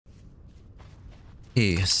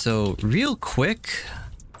Okay, so real quick,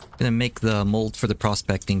 gonna make the mold for the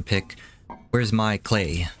prospecting pick. Where's my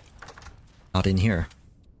clay? Not in here.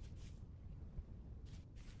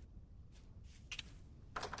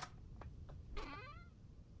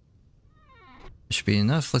 Should be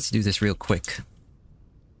enough. Let's do this real quick.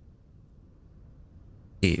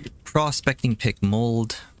 Okay, prospecting pick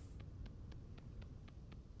mold.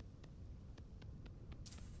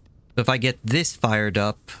 So if I get this fired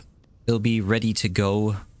up, it'll be ready to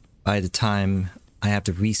go by the time I have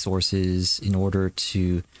the resources in order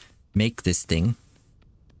to make this thing.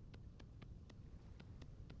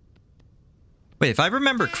 Wait, if I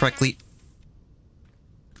remember correctly,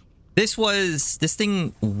 this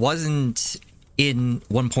thing wasn't in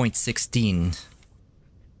 1.16.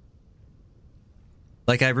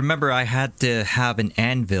 Like, I remember I had to have an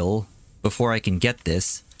anvil before I can get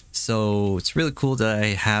this. So it's really cool that I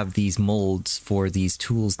have these molds for these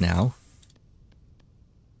tools now.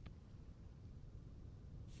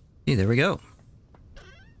 Okay, there we go.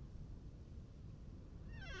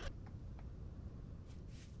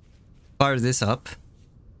 Fire this up,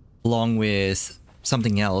 along with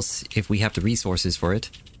something else if we have the resources for it.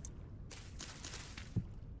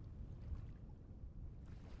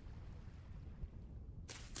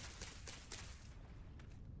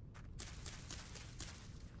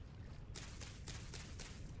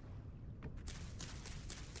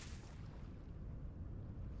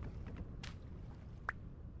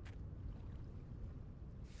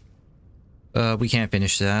 We can't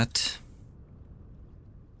finish that.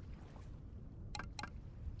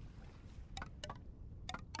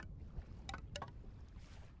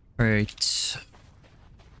 Alright.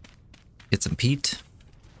 Get some peat.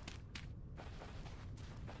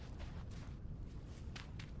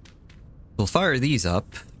 We'll fire these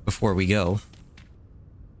up before we go.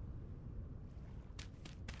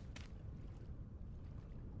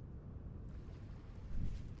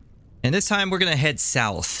 And this time we're gonna head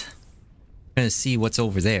south. We're gonna see what's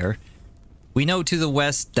over there. We know to the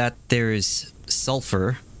west that there's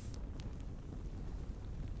sulfur.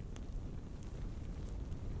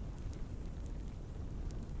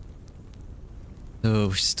 So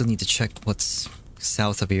we still need to check what's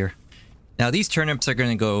south of here. Now these turnips are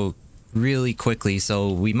gonna go really quickly,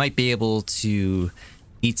 so we might be able to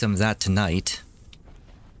eat some of that tonight.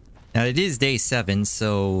 Now it is day 7,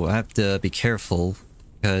 so I have to be careful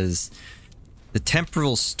because the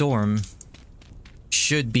temporal storm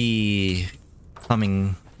should be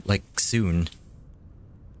coming like soon.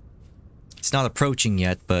 It's not approaching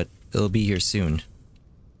yet, but it'll be here soon.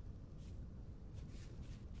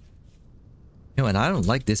 You know, and I don't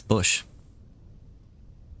like this bush.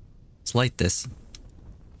 Let's light this.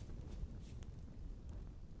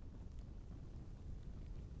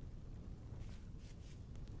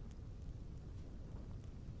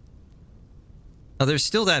 Now there's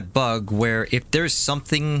still that bug where if there's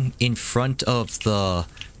something in front of the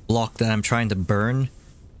block that I'm trying to burn,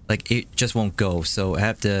 like it just won't go, so I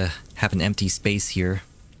have to have an empty space here.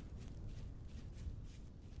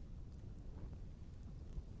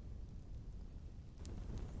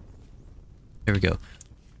 There we go.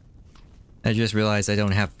 I just realized I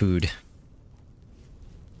don't have food.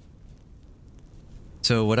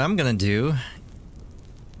 So what I'm gonna do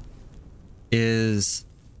is...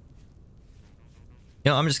 You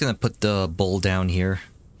know, I'm just gonna put the bowl down here.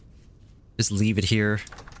 Just leave it here.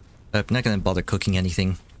 I'm not gonna bother cooking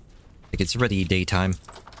anything. Like, it's already daytime.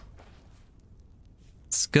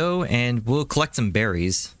 Let's go and we'll collect some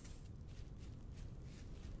berries.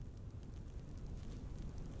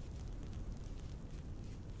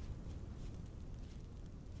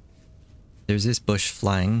 There's this bush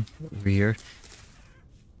flying over here.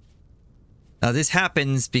 Now this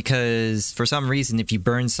happens because for some reason if you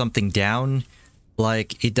burn something down,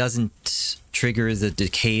 like it doesn't trigger the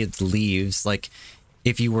decay of the leaves like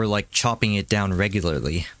if you were like chopping it down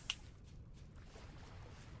regularly.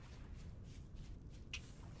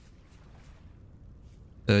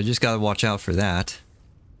 So just gotta watch out for that.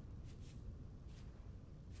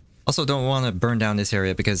 Also don't want to burn down this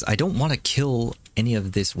area because I don't want to kill any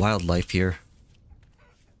of this wildlife here.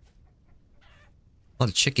 A lot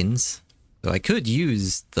of chickens. So I could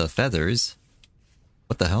use the feathers.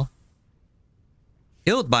 What the hell?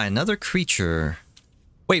 Killed by another creature.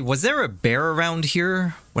 Wait, was there a bear around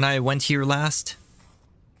here when I went here last?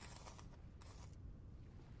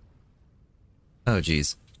 Oh,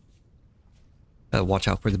 jeez. Gotta watch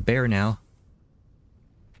out for the bear now.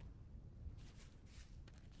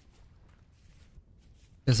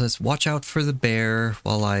 Let's watch out for the bear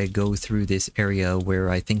while I go through this area where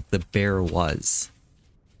I think the bear was.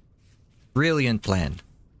 Brilliant plan.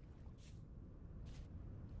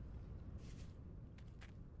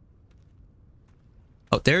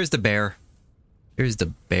 Oh, there's the bear. Here's the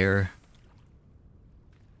bear.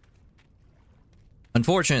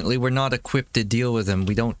 Unfortunately, we're not equipped to deal with him.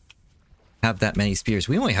 We don't have that many spears.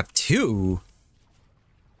 We only have 2.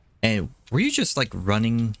 And were you just like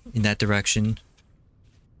running in that direction?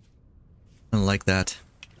 I don't like that.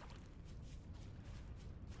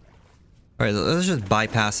 Alright, let's just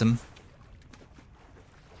bypass him.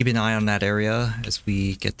 Keep an eye on that area as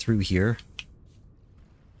we get through here.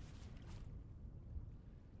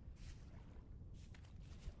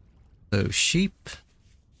 So, sheep.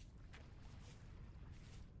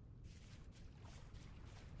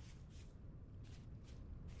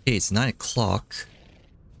 Okay, it's 9 o'clock.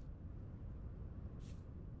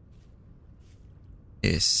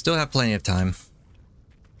 Okay, still have plenty of time.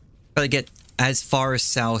 Try to get as far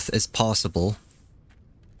south as possible.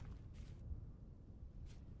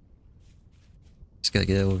 Just gotta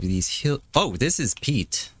get over these hills. Oh, this is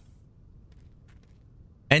Pete.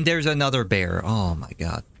 And there's another bear. Oh my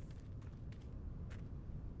god.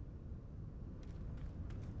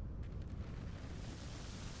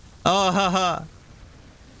 Oh, haha.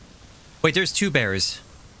 Wait, there's 2 bears.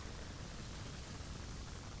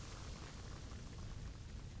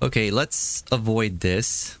 Okay, let's avoid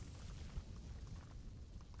this.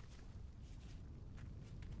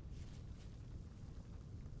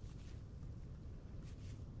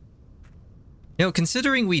 You know,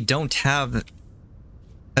 considering we don't have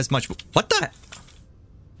as much... What the...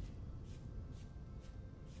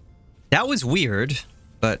 That was weird,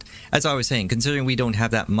 but as I was saying, considering we don't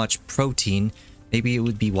have that much protein, maybe it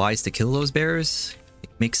would be wise to kill those bears,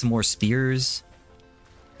 make some more spears,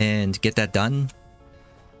 and get that done.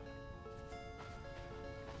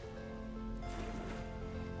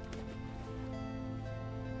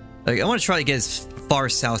 Like, I want to try to get as far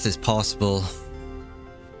south as possible.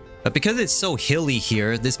 But because it's so hilly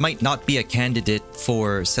here, this might not be a candidate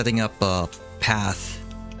for setting up a path.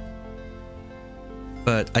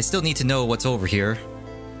 But I still need to know what's over here.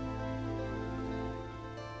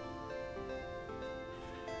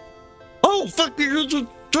 Oh, fuck you!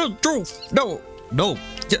 No! No!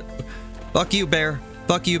 Fuck you, bear!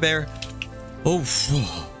 Fuck you, bear! Oh,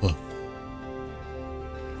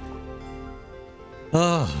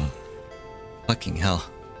 oh, fucking hell.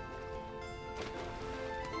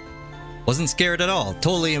 Wasn't scared at all.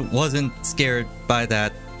 Totally wasn't scared by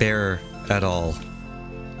that bear at all.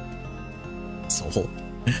 Soul.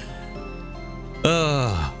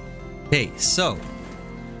 Okay, so.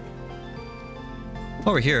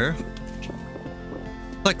 Over here.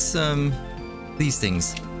 Collect some these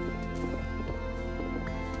things.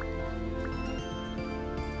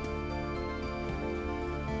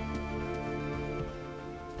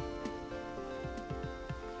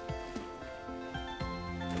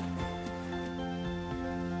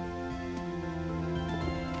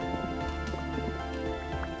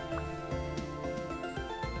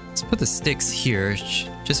 Put the sticks here,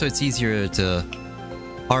 just so it's easier to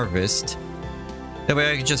harvest. That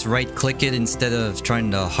way I can just right click it instead of trying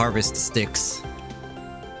to harvest sticks.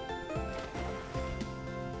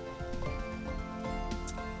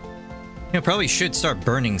 You know, probably should start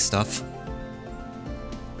burning stuff.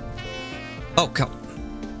 Oh, come.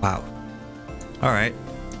 Wow. Alright.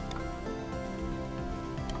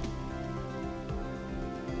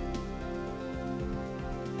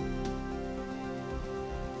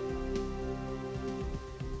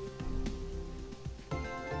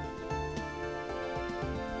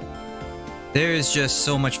 There's just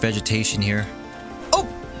so much vegetation here. Oh!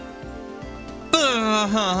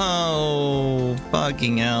 Oh,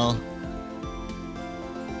 fucking hell.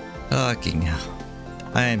 Fucking hell.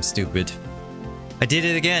 I am stupid. I did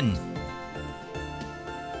it again.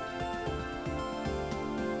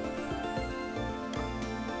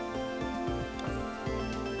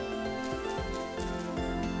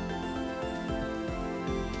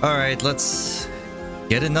 Alright, let's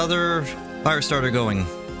get another fire starter going.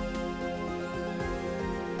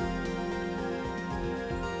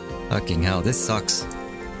 Fucking hell, this sucks.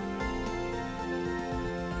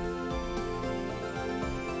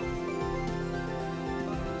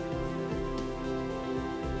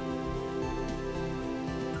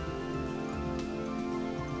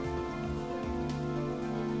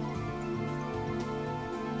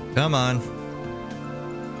 Come on.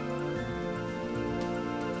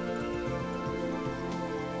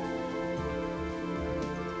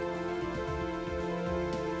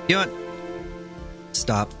 You know what?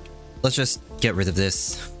 Stop. Let's just get rid of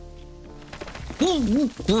this.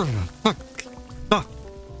 Fuck. Ah.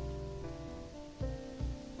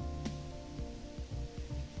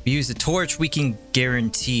 We use the torch, we can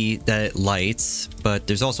guarantee that it lights, but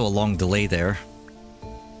there's also a long delay there.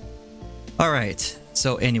 Alright,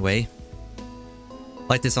 so anyway,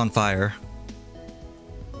 light this on fire.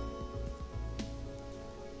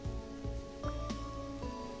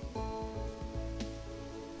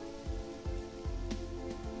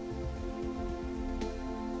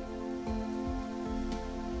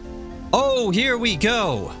 Oh, here we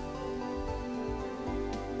go!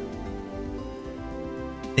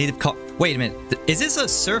 Native wait a minute, is this a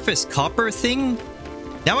surface copper thing?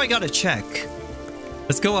 Now I gotta check.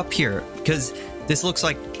 Let's go up here, because this looks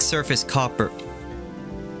like surface copper.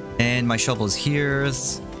 And my shovel's here.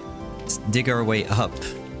 Let's dig our way up.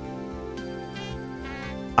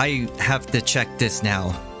 I have to check this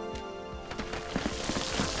now.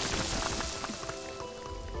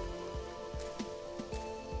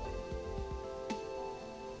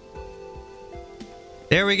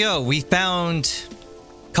 There we go. We found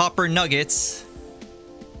copper nuggets,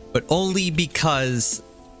 but only because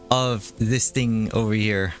of this thing over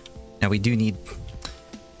here. Now we do need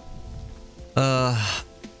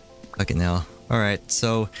fucking hell. Alright,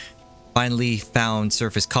 so finally found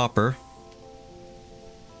surface copper.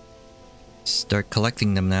 Start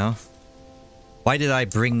collecting them now. Why did I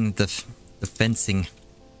bring the fencing?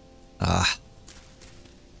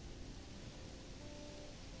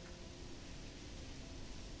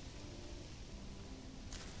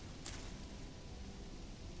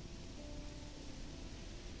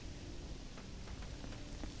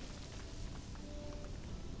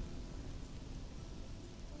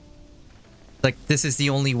 Like, this is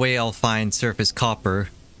the only way I'll find surface copper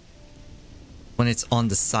when it's on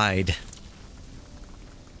the side.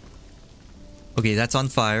 Okay, that's on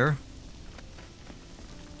fire.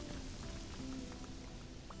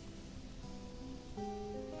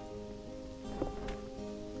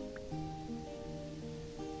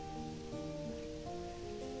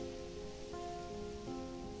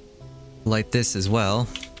 Light this as well.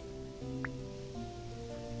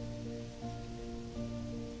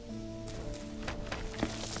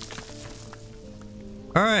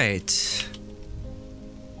 Alright.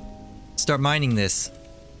 Start mining this.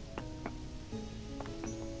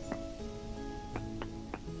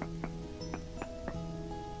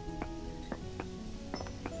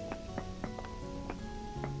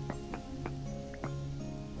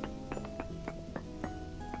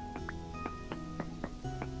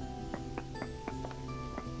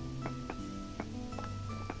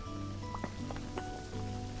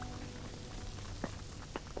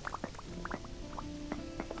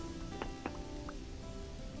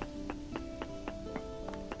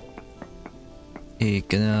 Okay,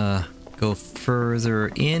 gonna go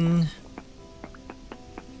further in.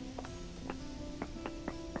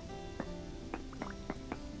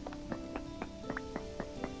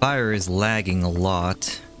 Fire is lagging a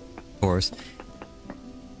lot, of course.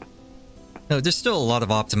 No, there's still a lot of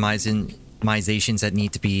optimizations that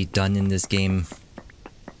need to be done in this game.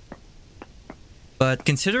 But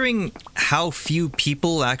considering how few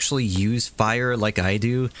people actually use fire like I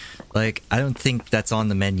do, like, I don't think that's on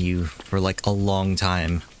the menu for like a long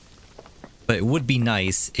time. But it would be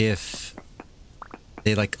nice if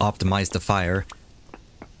they like optimize the fire.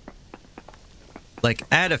 Like,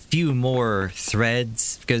 add a few more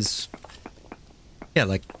threads, because yeah,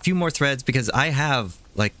 like a few more threads, because I have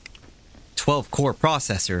like 12 core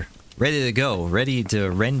processor ready to go, ready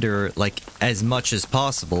to render like as much as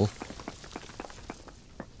possible.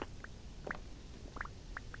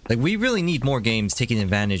 Like, we really need more games taking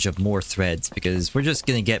advantage of more threads, because we're just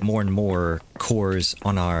gonna get more and more cores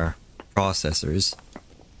on our processors.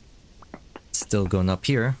 Still going up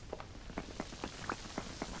here.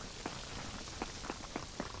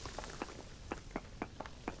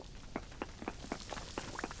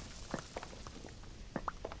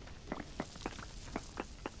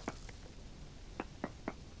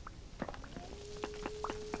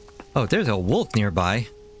 Oh, there's a wolf nearby.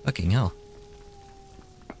 Fucking hell.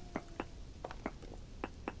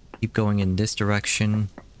 Keep going in this direction.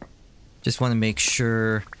 Just want to make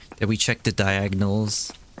sure that we check the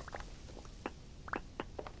diagonals.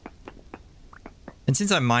 And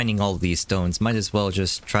since I'm mining all of these stones, might as well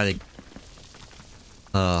just try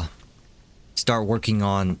to start working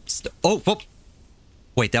on oh, whoa!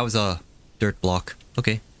 Wait, that was a dirt block.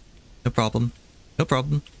 Okay. No problem. No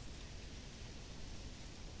problem.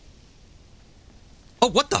 Oh,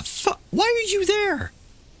 what the fuck? Why are you there?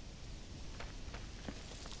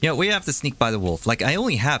 Yeah, we have to sneak by the wolf. Like, I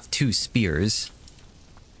only have 2 spears.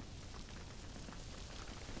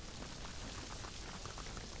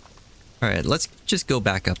 Alright, let's just go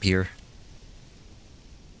back up here.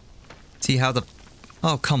 See how the...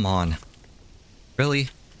 Oh, come on. Really?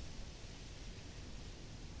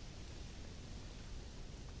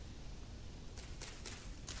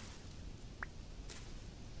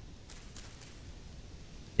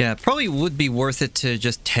 Yeah, probably would be worth it to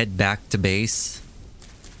just head back to base.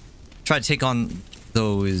 Try to take on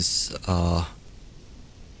those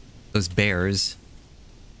bears.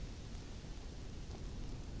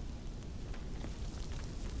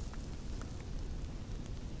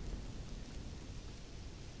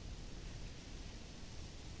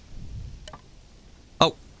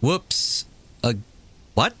 Oh, whoops.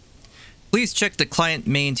 What? Please check the client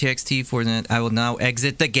main txt for that. I will now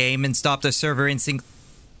exit the game and stop the server instinct.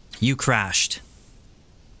 You crashed.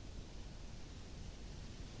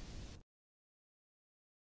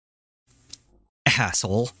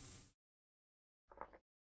 Asshole.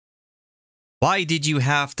 Why did you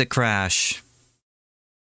have to crash?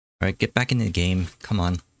 Alright, get back into the game. Come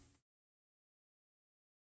on.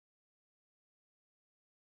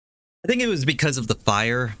 I think it was because of the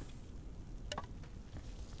fire.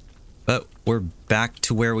 But we're back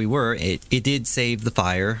to where we were. It did save the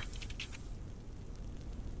fire.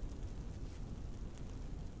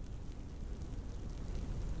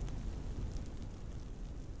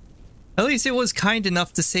 At least it was kind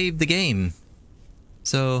enough to save the game.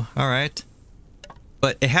 So, alright.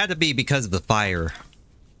 But it had to be because of the fire.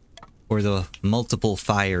 Or the multiple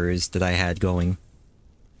fires that I had going.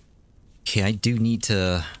 Okay, I do need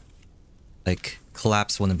to, like,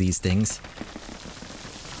 collapse one of these things.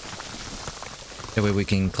 That way we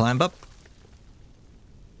can climb up.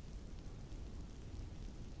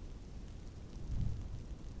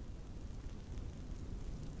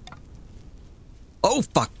 Oh,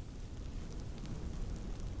 fuck!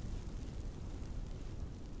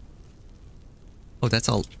 Oh, that's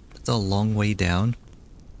a long way down.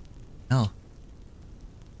 Oh.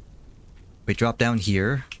 We drop down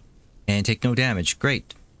here and take no damage.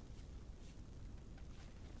 Great.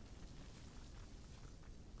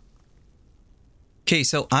 Okay,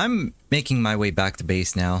 so I'm making my way back to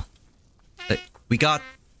base now. We got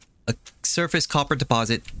a surface copper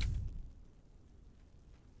deposit.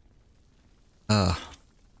 Gotta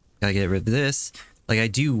get rid of this. Like, I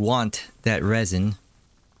do want that resin.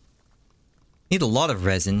 Need a lot of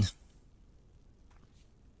resin.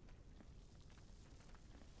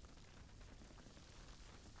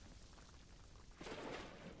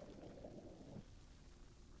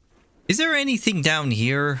 Is there anything down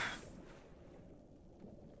here?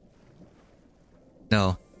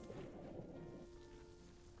 No.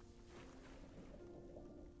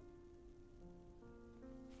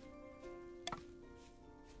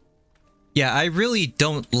 Yeah, I really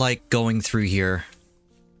don't like going through here.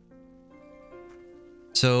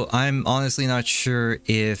 So I'm honestly not sure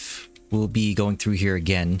if we'll be going through here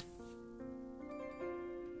again.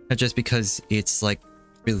 Not just because it's like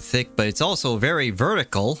really thick, but it's also very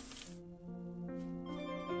vertical.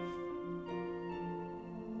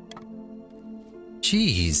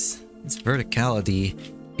 Jeez, this verticality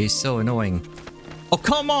is so annoying. Oh,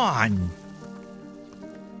 come on!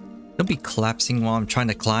 Don't be collapsing while I'm trying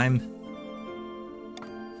to climb.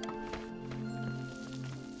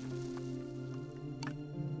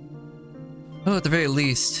 Oh, at the very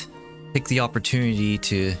least, take the opportunity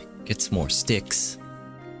to get some more sticks.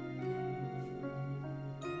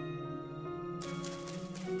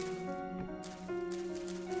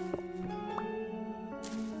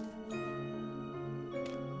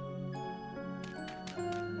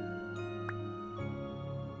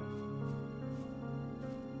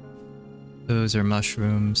 Those are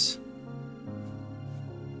mushrooms.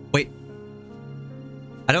 Wait.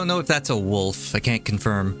 I don't know if that's a wolf. I can't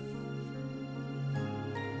confirm.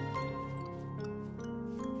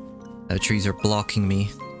 The trees are blocking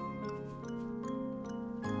me.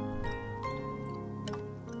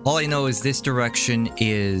 All I know is this direction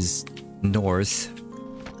is north.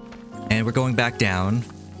 And we're going back down.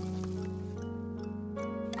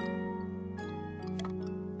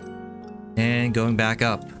 And going back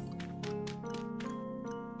up.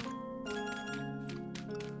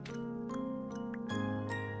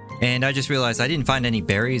 And I just realized I didn't find any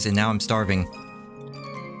berries and now I'm starving.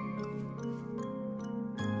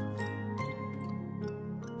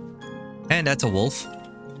 And that's a wolf.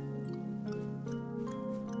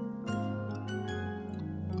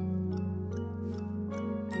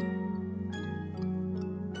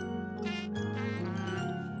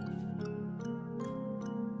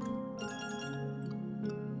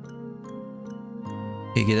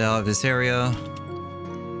 Okay, get out of this area.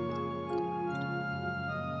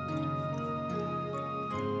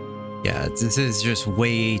 Yeah, this is just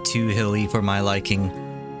way too hilly for my liking.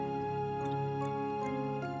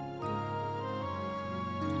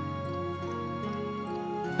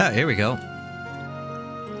 Ah, here we go.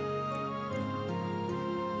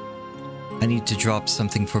 I need to drop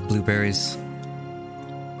something for blueberries.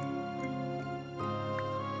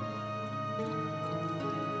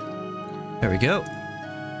 There we go.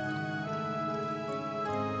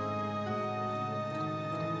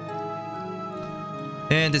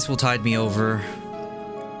 And this will tide me over.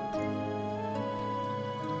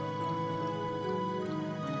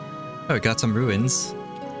 Oh, we got some ruins.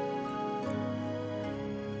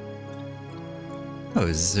 Oh,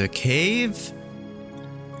 is there a cave?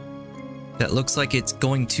 That looks like it's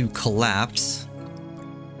going to collapse.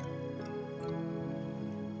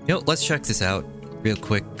 You know, let's check this out real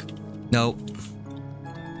quick. No.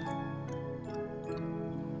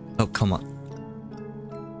 Oh, come on.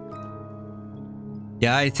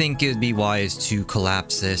 Yeah, I think it'd be wise to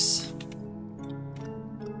collapse this.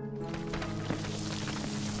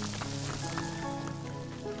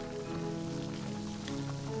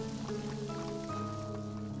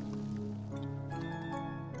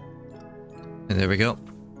 And there we go.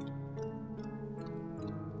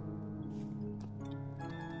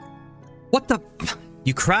 What the?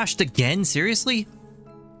 You crashed again? Seriously?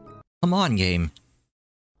 Come on, game.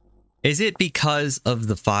 Is it because of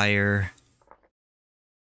the fire?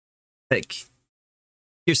 Like,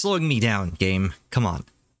 you're slowing me down, game. Come on.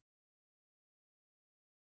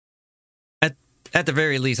 At the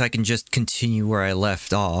very least, I can just continue where I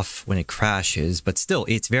left off when it crashes, but still,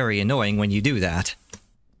 it's very annoying when you do that.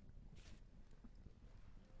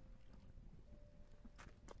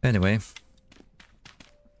 Anyway.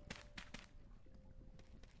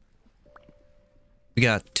 We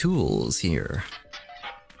got tools here.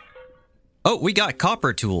 Oh, we got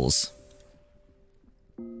copper tools.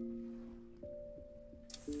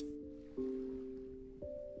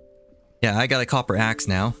 Yeah, I got a copper axe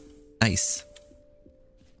now. Nice.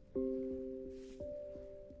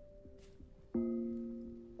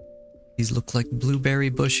 These look like blueberry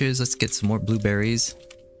bushes. Let's get some more blueberries.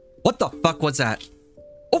 What the fuck was that?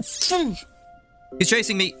 Oh, he's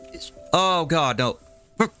chasing me. Oh god, no.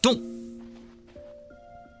 Don't.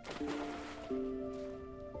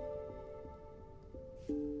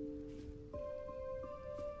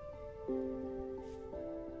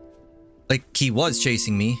 Like, he was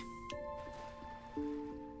chasing me.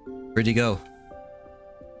 Where'd he go?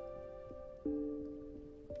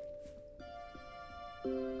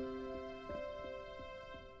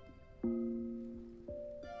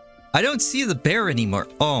 I don't see the bear anymore.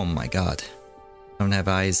 Oh my god. I don't have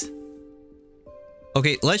eyes.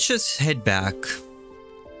 Okay, let's just head back.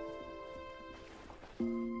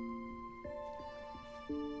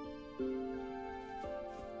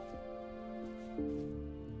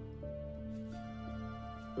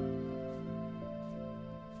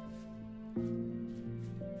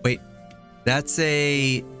 Wait, that's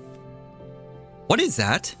a... What is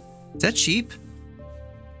that? Is that sheep?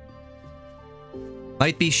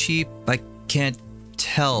 Might be sheep, I can't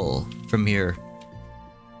tell from here.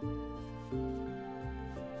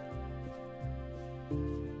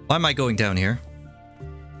 Why am I going down here?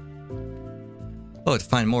 Oh, to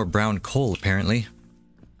find more brown coal, apparently.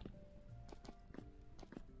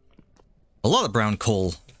 A lot of brown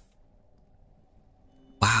coal.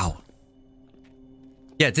 Wow.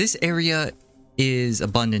 Yeah, this area is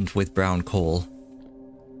abundant with brown coal.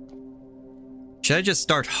 Should I just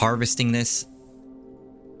start harvesting this?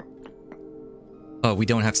 Oh, we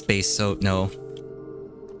don't have space, so no.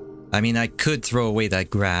 I mean, I could throw away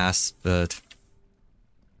that grass, but...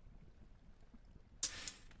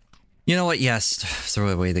 You know what? Yes, throw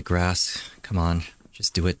away the grass. Come on,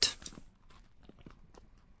 just do it.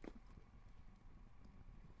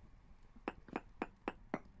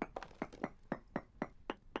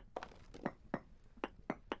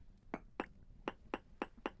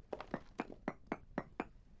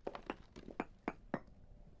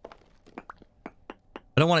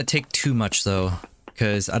 I don't want to take too much though,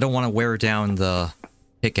 because I don't want to wear down the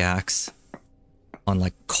pickaxe on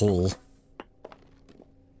like coal.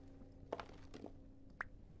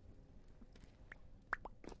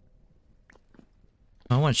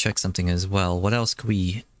 I want to check something as well. What else could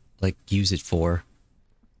we like use it for?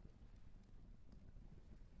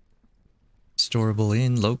 Storable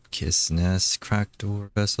in, locust nest, cracked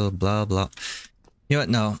door, vessel, blah blah. You know what?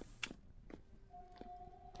 No.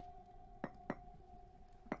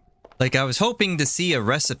 Like, I was hoping to see a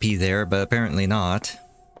recipe there, but apparently not.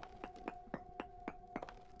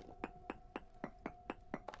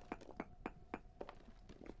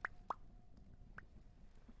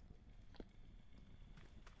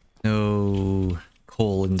 No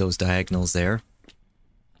coal in those diagonals there.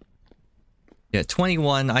 Yeah,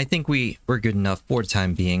 21. I think we're good enough for the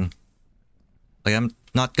time being. Like, I'm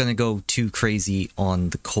not gonna go too crazy on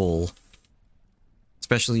the coal.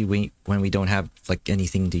 Especially when we don't have, like,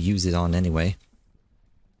 anything to use it on anyway.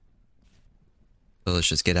 So let's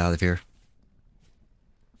just get out of here.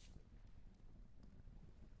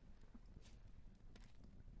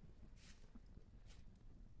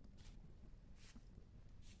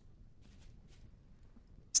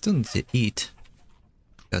 Still need to eat.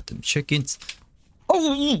 Got them chickens.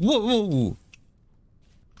 Oh, whoa, whoa,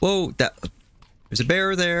 whoa! There's a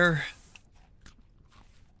bear there.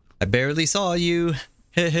 I barely saw you.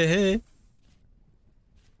 Hehehe.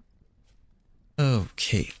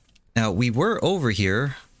 Okay. Now we were over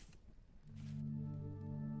here.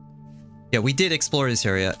 Yeah, we did explore this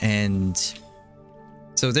area, and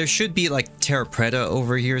so there should be like TerraFirmaCraft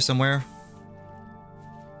over here somewhere.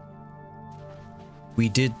 We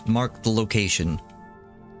did mark the location.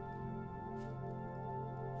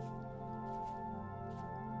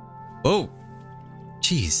 Oh,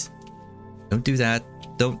 jeez! Don't do that.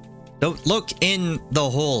 Don't look in the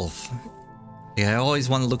hole. Yeah, I always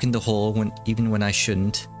want to look in the hole even when I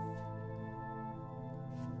shouldn't.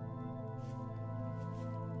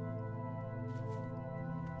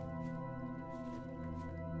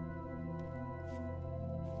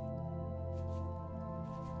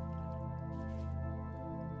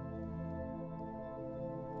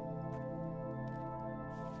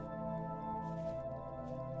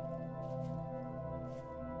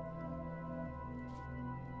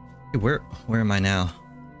 Where am I now?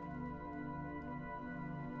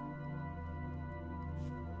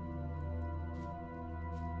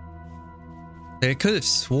 I could have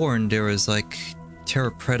sworn there was like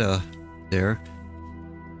TerraFirmaCraft there.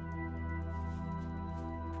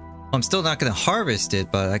 I'm still not gonna harvest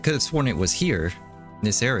it, but I could have sworn it was here in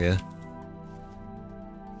this area.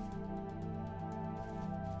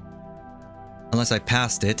 Unless I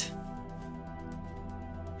passed it.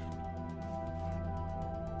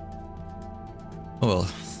 Oh well,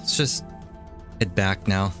 let's just head back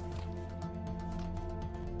now.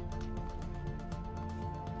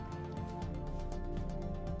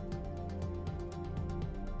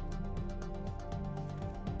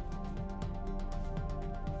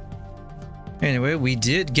 Anyway, we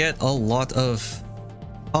did get a lot of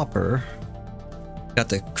copper. Got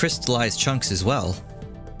the crystallized chunks as well.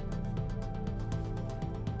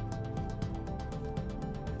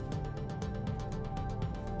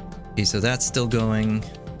 Okay, so that's still going.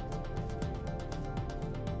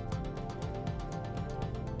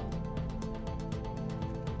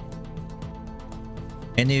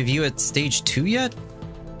 Any of you at stage 2 yet?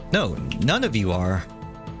 No, none of you are.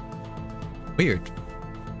 Weird.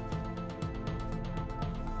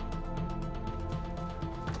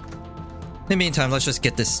 In the meantime, let's just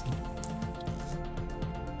get this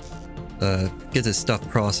stuff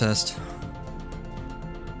processed.